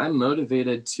I'm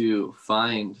motivated to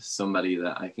find somebody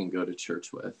that I can go to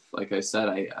church with. Like I said,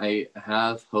 I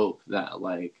have hope that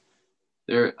like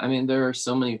there are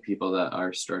so many people that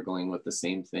are struggling with the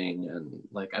same thing. And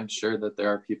like, I'm sure that there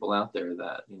are people out there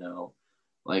that, you know,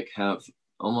 like have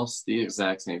almost the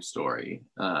exact same story,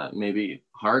 maybe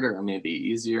harder, maybe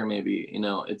easier, maybe, you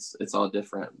know, it's all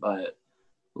different. But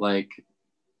like,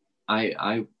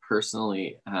 I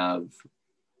personally have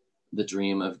the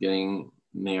dream of getting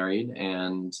married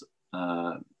and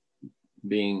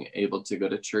being able to go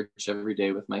to church every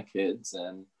day with my kids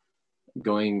and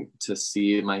going to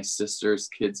see my sister's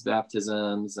kids'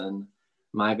 baptisms and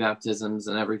my baptisms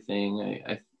and everything.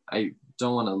 I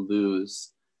don't want to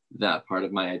lose that part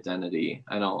of my identity.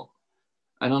 I don't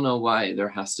know why there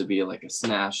has to be like a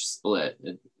smash split.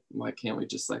 Why can't we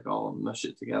just like all mush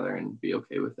it together and be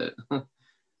okay with it?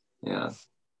 Yeah.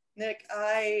 Nick,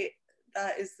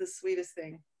 that is the sweetest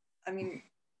thing. I mean,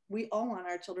 we all want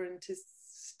our children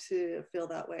to feel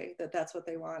that way, that's what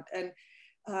they want. And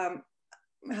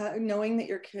knowing that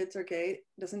your kids are gay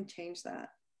doesn't change that.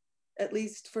 At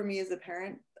least for me as a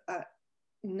parent,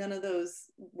 none of those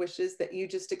wishes that you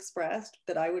just expressed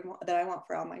that I want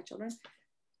for all my children,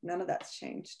 none of that's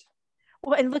changed.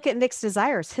 Well, and look at Nick's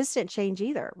desires. His didn't change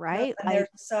either, right? No, they're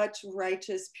such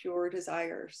righteous, pure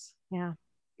desires. Yeah.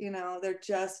 You know,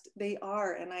 they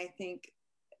are. And I think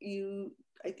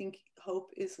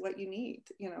hope is what you need,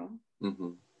 you know.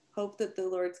 Mm-hmm. Hope that the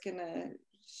Lord's gonna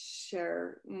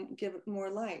give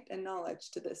more light and knowledge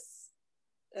to this.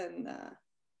 And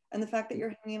the fact that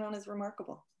you're hanging on is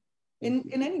remarkable. In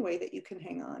any way that you can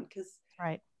hang on, because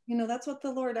right, you know, that's what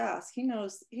the Lord asks. He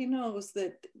knows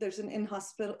that there's an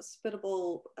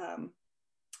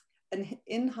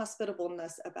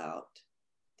inhospitableness about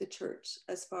the church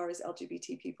as far as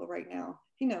LGBT people right now.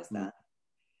 He knows that.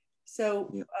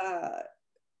 So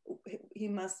he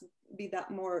must be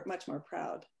much more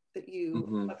proud that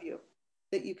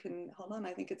that you can hold on.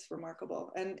 I think it's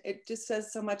remarkable, and it just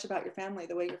says so much about your family,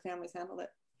 the way your family's handled it.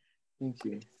 Thank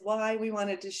you. Why we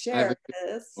wanted to share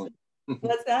this.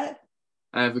 What's that?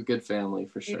 I have a good family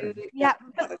for sure. Yeah.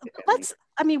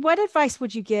 What advice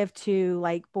would you give to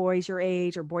like boys your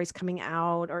age or boys coming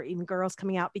out or even girls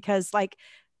coming out? Because like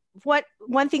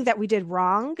one thing that we did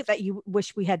wrong that you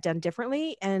wish we had done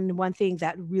differently, and one thing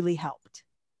that really helped?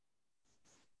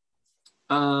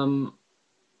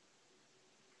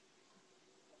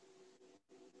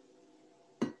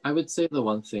 I would say the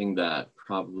one thing that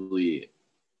probably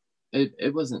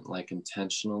it wasn't like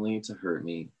intentionally to hurt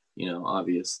me,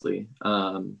 obviously.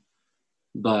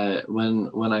 But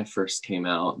when I first came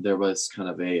out, there was kind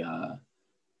of a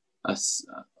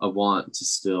want to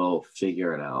still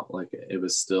figure it out. Like it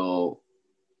was still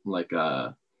like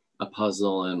a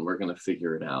puzzle, and we're gonna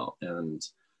figure it out. And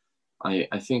I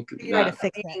think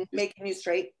that making you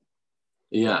straight.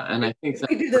 Yeah, and I think if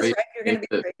we do this right, you're gonna be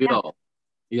straight.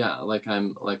 Yeah, like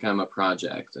I'm a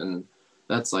project, and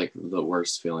that's like the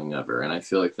worst feeling ever. And I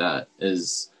feel like that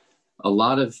is a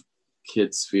lot of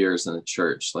kids' fears in a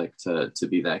church, like to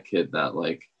be that kid that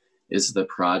like is the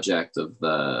project of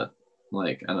the,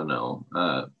 like, I don't know,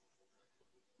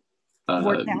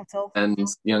 and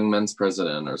young men's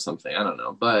president or something. I don't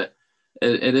know, but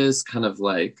it is kind of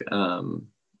like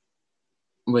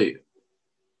wait,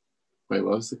 what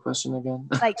was the question again?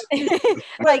 Like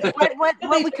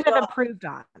what we could have improved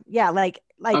on. Yeah, like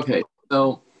okay,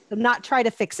 so not try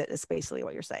to fix it is basically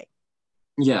what you're saying.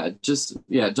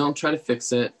 Don't try to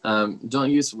fix it.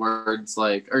 Don't use words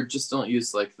like, or just don't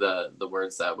use like the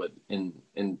words that would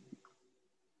in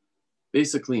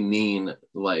basically mean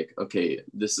like, okay,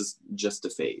 this is just a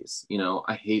phase.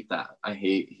 I hate that. I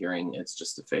hate hearing it's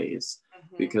just a phase,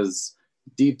 because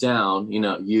deep down,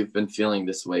 you've been feeling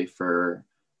this way for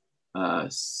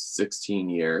 16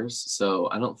 years. So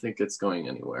I don't think it's going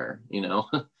anywhere,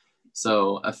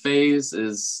 So a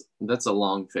phase that's a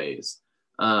long phase.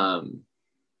 And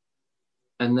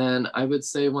then I would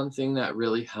say one thing that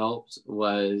really helped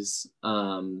was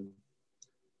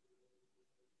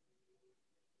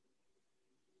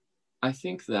I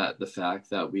think that the fact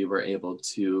that we were able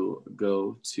to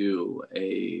go to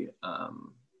an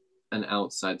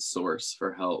outside source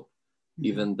for help,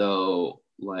 even though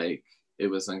like it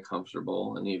was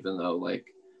uncomfortable, and even though like,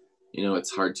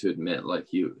 it's hard to admit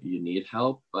like you need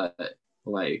help, but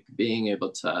like being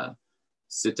able to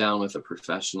sit down with a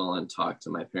professional and talk to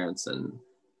my parents and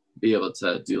be able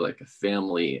to do like a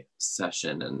family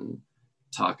session and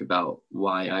talk about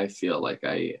why I feel like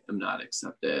I am not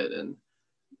accepted, and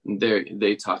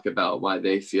they talk about why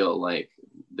they feel like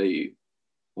they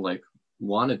like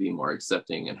want to be more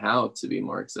accepting and how to be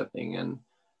more accepting. And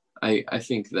I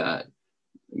think that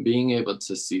being able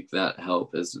to seek that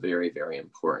help is very, very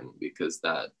important, because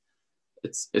that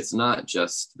it's not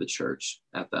just the church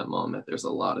at that moment. There's a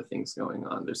lot of things going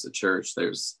on. There's the church,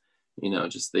 there's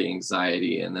just the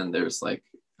anxiety, and then there's like,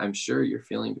 I'm sure you're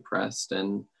feeling depressed,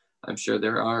 and I'm sure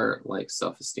there are like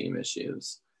self-esteem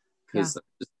issues, because that's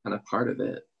just kind of part of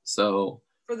it. So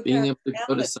being able to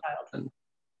go to someone,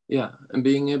 and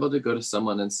being able to go to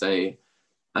someone and say,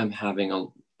 I'm having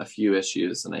a few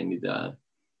issues, and I need to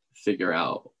figure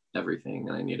out everything,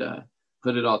 and I need to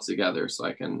put it all together so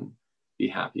I can be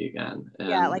happy again.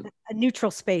 And like a neutral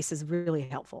space is really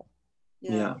helpful.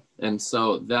 Yeah. And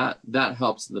so that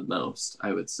helps the most,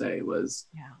 I would say, was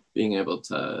being able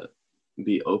to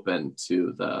be open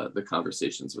to the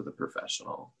conversations with a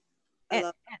professional.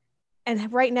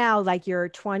 And right now, like you're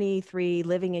 23,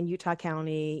 living in Utah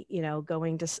County,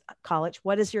 going to college.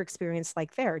 What is your experience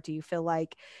like there? Do you feel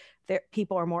like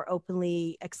people are more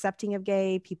openly accepting of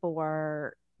gay? Do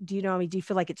you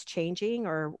feel like it's changing,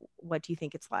 or what do you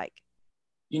think it's like?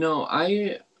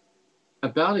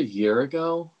 About a year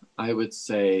ago, I would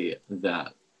say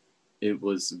that it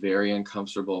was very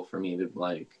uncomfortable for me to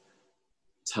like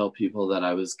tell people that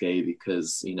I was gay,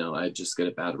 because, I'd just get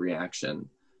a bad reaction.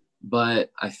 But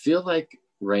I feel like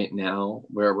right now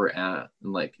where we're at,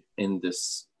 like in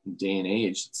this day and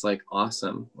age, it's like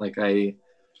awesome. Like I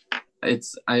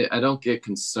don't get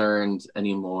concerned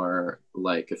anymore.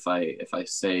 Like if I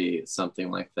say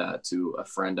something like that to a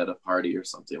friend at a party or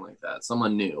something like that,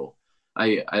 someone new,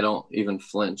 I don't even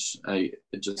flinch. It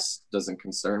just doesn't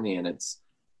concern me. And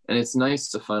it's nice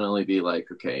to finally be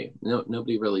like, okay,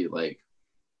 nobody really like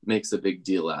makes a big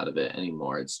deal out of it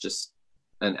anymore. It's just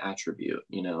an attribute,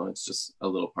 it's just a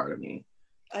little part of me.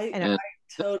 I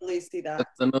totally see that.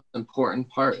 That's the most important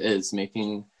part, is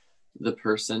making the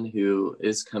person who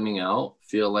is coming out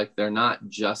feel like they're not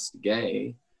just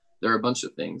gay. They're a bunch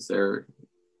of things. They're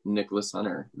Nicholas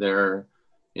Hunter. They're,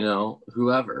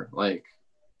 whoever, like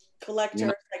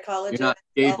collector, psychologist. You're not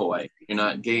gay boy. You're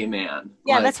not gay man.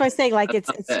 Yeah, like, that's why I say like it's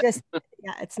just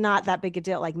it's not that big a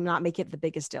deal. Like not make it the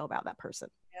biggest deal about that person.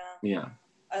 Yeah.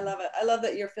 I love it. I love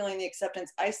that you're feeling the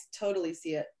acceptance. I totally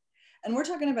see it. And we're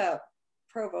talking about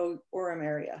Provo, Orem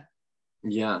area.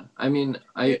 Yeah. I mean,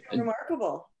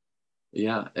 remarkable.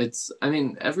 Yeah. I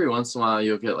mean, every once in a while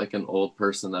you'll get like an old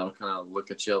person that'll kind of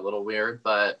look at you a little weird,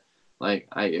 but like,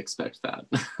 I expect that.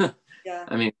 Yeah.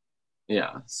 I mean,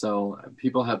 yeah. So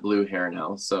people have blue hair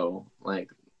now. So like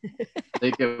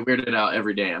they get weirded out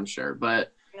every day, I'm sure.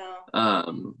 But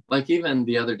like even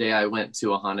the other day I went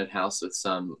to a haunted house with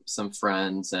some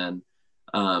friends and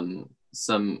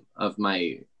some of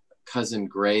my cousin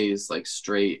Gray's like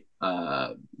straight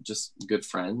just good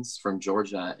friends from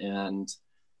Georgia, and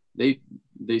they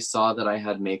saw that I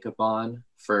had makeup on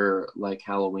for like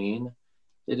Halloween.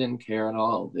 They didn't care at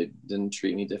all. They didn't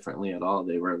treat me differently at all.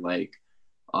 They were like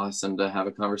awesome to have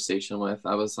a conversation with.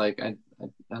 I was like, I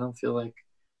don't feel like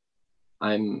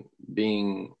I'm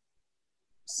being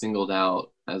singled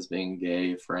out as being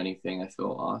gay for anything. I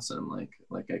feel awesome. Like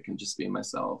I can just be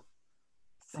myself.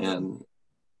 And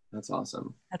that's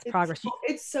awesome. That's progress.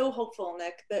 It's so hopeful,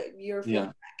 Nick, that you're feeling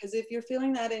that. Because if you're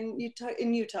feeling that in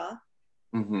Utah,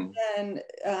 mm-hmm. then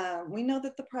we know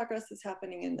that the progress is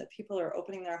happening and that people are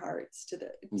opening their hearts to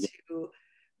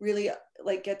really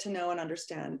like get to know and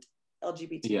understand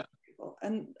LGBT people.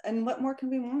 And what more can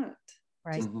we want?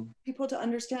 Right. Just people to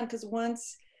understand, because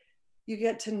once you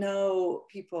get to know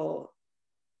people,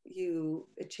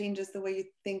 it changes the way you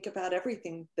think about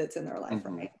everything that's in their life,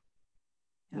 right?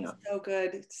 Yeah. So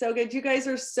good. So good. You guys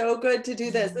are so good to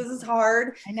do this. This is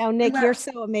hard. I know, Nick, you're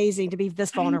so amazing to be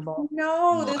this vulnerable.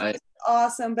 No, this is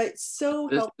awesome, but so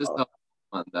helpful.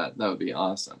 That would be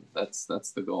awesome. That's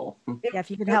the goal. Yeah,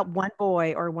 if you could help one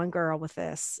boy or one girl with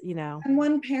this, and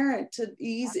one parent to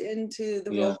ease into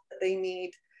the role that they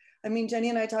need. I mean, Jenny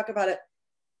and I talk about it.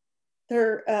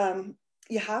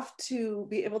 You have to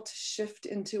be able to shift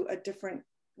into a different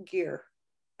gear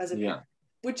as a parent,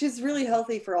 which is really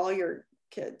healthy for all your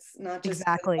kids, not just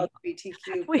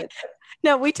LGBTQ.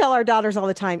 We tell our daughters all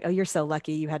the time, oh, you're so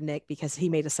lucky you had Nick because he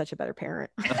made us such a better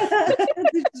parent.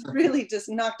 Really just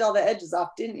knocked all the edges off,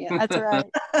 didn't you? That's right.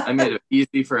 I made it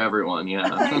easy for everyone. You're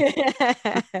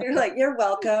like, you're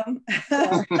welcome.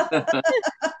 Oh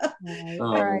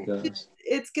my gosh.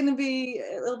 It'll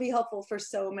be helpful for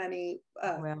so many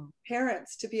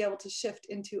parents to be able to shift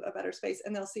into a better space,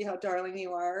 and they'll see how darling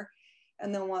you are,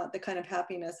 and they'll want the kind of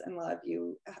happiness and love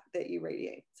that you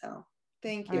radiate. So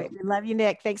thank you. Right. We love you,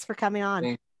 Nick. Thanks for coming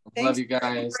on. Love you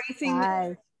guys.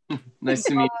 Bye. Nice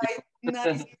to meet you.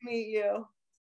 Nice to meet you.